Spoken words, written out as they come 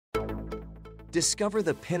Discover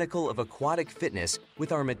the pinnacle of aquatic fitness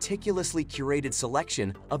with our meticulously curated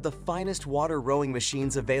selection of the finest water rowing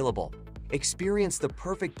machines available. Experience the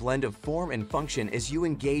perfect blend of form and function as you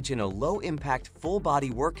engage in a low-impact,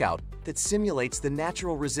 full-body workout that simulates the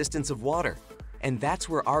natural resistance of water. And that's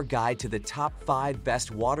where our guide to the top 5 best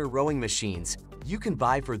water rowing machines you can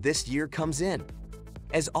buy for this year comes in.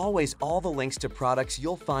 As always, all the links to products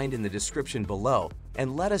you'll find in the description below,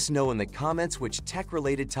 and let us know in the comments which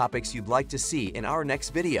tech-related topics you'd like to see in our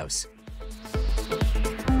next videos.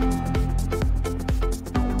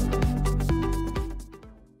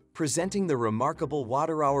 Presenting the remarkable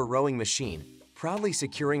WaterRower rowing machine, proudly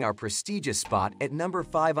securing our prestigious spot at number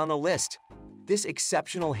 5 on the list. This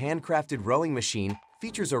exceptional handcrafted rowing machine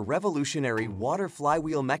features a revolutionary water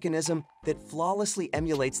flywheel mechanism that flawlessly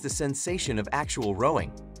emulates the sensation of actual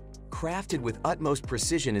rowing. Crafted with utmost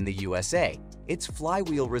precision in the USA, its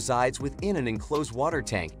flywheel resides within an enclosed water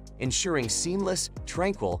tank, ensuring seamless,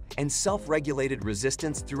 tranquil, and self-regulated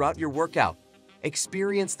resistance throughout your workout.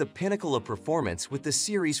 Experience the pinnacle of performance with the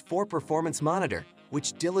Series 4 Performance Monitor,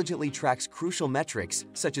 which diligently tracks crucial metrics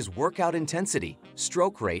such as workout intensity,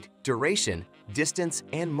 stroke rate, duration, distance,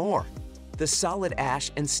 and more. The solid ash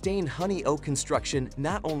and stained honey oak construction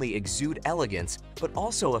not only exude elegance, but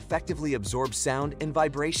also effectively absorb sound and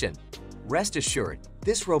vibration. Rest assured,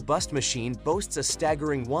 this robust machine boasts a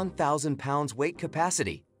staggering 1,000 pounds weight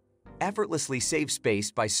capacity. Effortlessly save space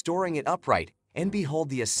by storing it upright, and behold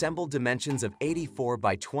the assembled dimensions of 84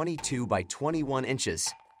 by 22 by 21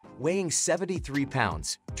 inches. Weighing 73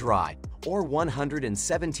 pounds, dry, or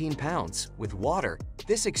 117 pounds with water,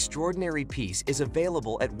 this extraordinary piece is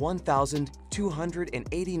available at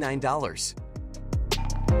 $1,289.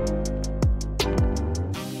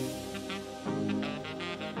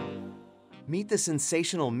 Meet the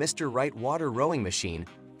sensational Mr. Right water rowing machine,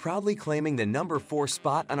 proudly claiming the number 4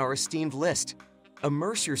 spot on our esteemed list.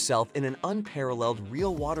 Immerse yourself in an unparalleled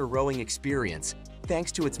real water rowing experience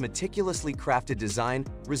thanks to its meticulously crafted design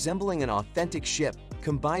resembling an authentic ship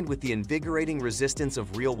combined with the invigorating resistance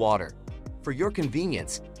of real water. For your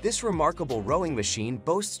convenience, this remarkable rowing machine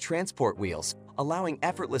boasts transport wheels, allowing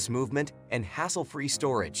effortless movement and hassle-free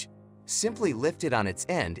storage. Simply lift it on its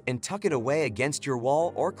end and tuck it away against your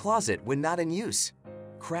wall or closet when not in use.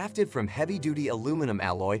 Crafted from heavy-duty aluminum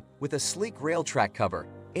alloy with a sleek rail track cover,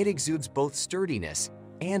 it exudes both sturdiness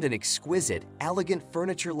and an exquisite, elegant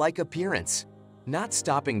furniture-like appearance. Not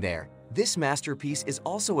stopping there, this masterpiece is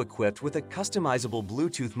also equipped with a customizable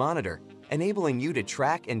Bluetooth monitor, enabling you to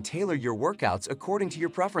track and tailor your workouts according to your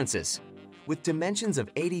preferences. With dimensions of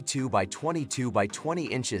 82 by 22 by 20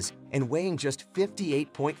 inches and weighing just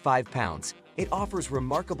 58.5 pounds, it offers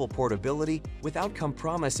remarkable portability without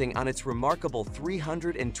compromising on its remarkable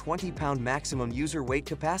 320-pound maximum user weight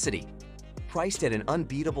capacity. Priced at an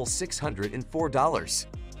unbeatable $604.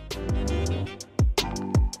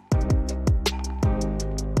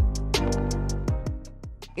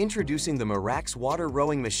 Introducing the Merax water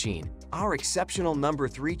rowing machine, our exceptional number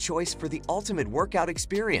 3 choice for the ultimate workout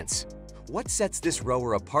experience. What sets this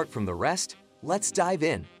rower apart from the rest? Let's dive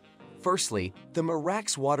in. Firstly, the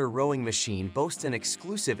Merax water rowing machine boasts an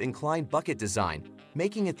exclusive inclined bucket design,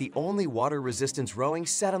 making it the only water resistance rowing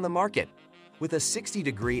set on the market. With a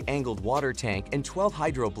 60-degree angled water tank and 12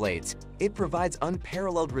 hydro blades, it provides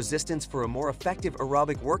unparalleled resistance for a more effective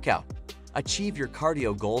aerobic workout. Achieve your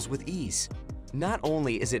cardio goals with ease. Not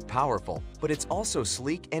only is it powerful, but it's also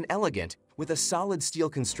sleek and elegant, with a solid steel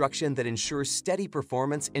construction that ensures steady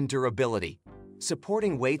performance and durability.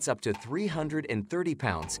 Supporting weights up to 330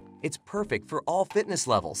 pounds, it's perfect for all fitness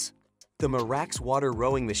levels. The Merax water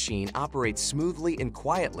rowing machine operates smoothly and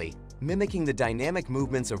quietly, mimicking the dynamic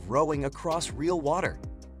movements of rowing across real water.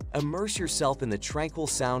 Immerse yourself in the tranquil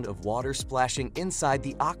sound of water splashing inside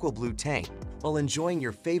the aqua blue tank while enjoying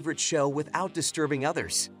your favorite show without disturbing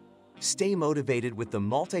others. Stay motivated with the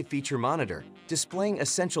multi-feature monitor, displaying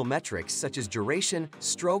essential metrics such as duration,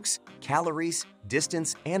 strokes, calories,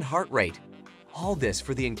 distance, and heart rate. All this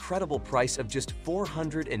for the incredible price of just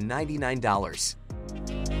 $499.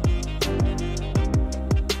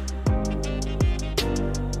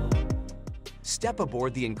 Step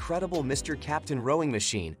aboard the incredible Mr. Captain rowing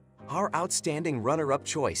machine, our outstanding runner-up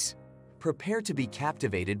choice. Prepare to be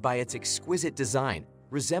captivated by its exquisite design,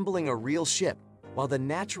 resembling a real ship, while the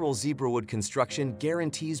natural zebrawood construction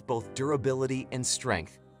guarantees both durability and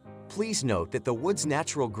strength. Please note that the wood's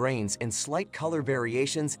natural grains and slight color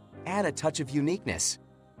variations add a touch of uniqueness.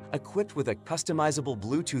 Equipped with a customizable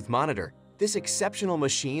Bluetooth monitor, this exceptional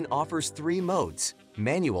machine offers 3 modes: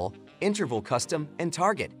 manual, interval custom, and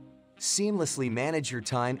target. Seamlessly manage your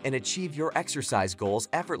time and achieve your exercise goals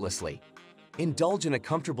effortlessly. Indulge in a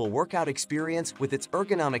comfortable workout experience with its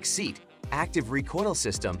ergonomic seat, active recoil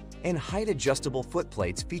system, and height-adjustable foot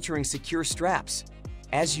plates featuring secure straps.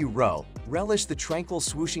 As you row, relish the tranquil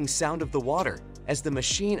swooshing sound of the water as the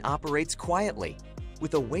machine operates quietly.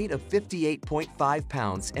 With a weight of 58.5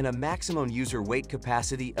 pounds and a maximum user weight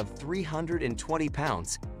capacity of 320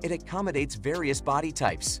 pounds, it accommodates various body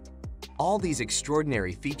types. All these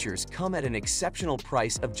extraordinary features come at an exceptional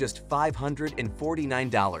price of just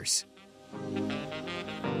 $549.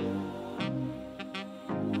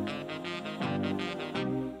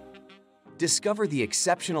 Discover the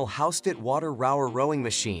exceptional HouseFit WaterRower rowing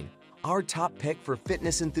machine, our top pick for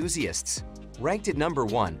fitness enthusiasts. Ranked at number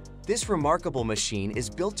 1, this remarkable machine is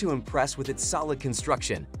built to impress with its solid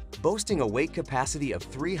construction, boasting a weight capacity of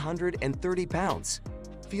 330 pounds.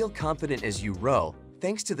 Feel confident as you row,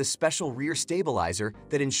 thanks to the special rear stabilizer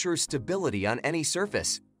that ensures stability on any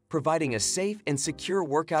surface, providing a safe and secure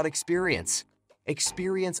workout experience.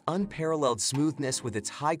 Experience unparalleled smoothness with its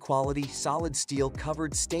high-quality, solid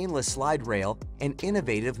steel-covered stainless slide rail and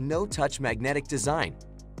innovative no-touch magnetic design.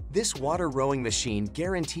 This water rowing machine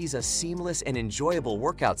guarantees a seamless and enjoyable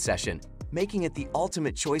workout session, making it the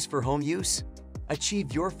ultimate choice for home use.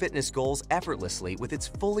 Achieve your fitness goals effortlessly with its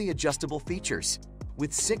fully adjustable features.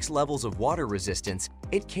 With 6 levels of water resistance,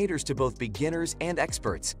 it caters to both beginners and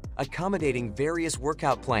experts, accommodating various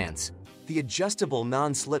workout plans. The adjustable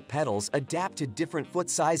non-slip pedals adapt to different foot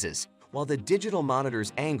sizes, while the digital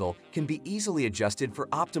monitor's angle can be easily adjusted for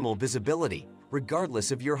optimal visibility,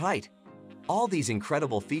 regardless of your height. All these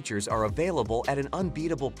incredible features are available at an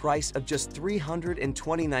unbeatable price of just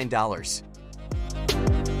 $329.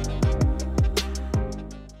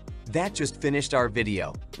 That just finished our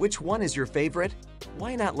video. Which one is your favorite?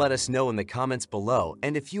 Why not let us know in the comments below,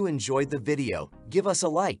 and if you enjoyed the video, give us a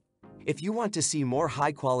like. If you want to see more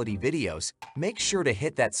high-quality videos, make sure to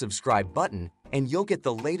hit that subscribe button and you'll get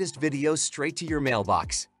the latest videos straight to your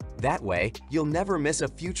mailbox. That way, you'll never miss a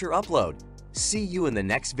future upload. See you in the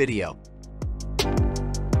next video.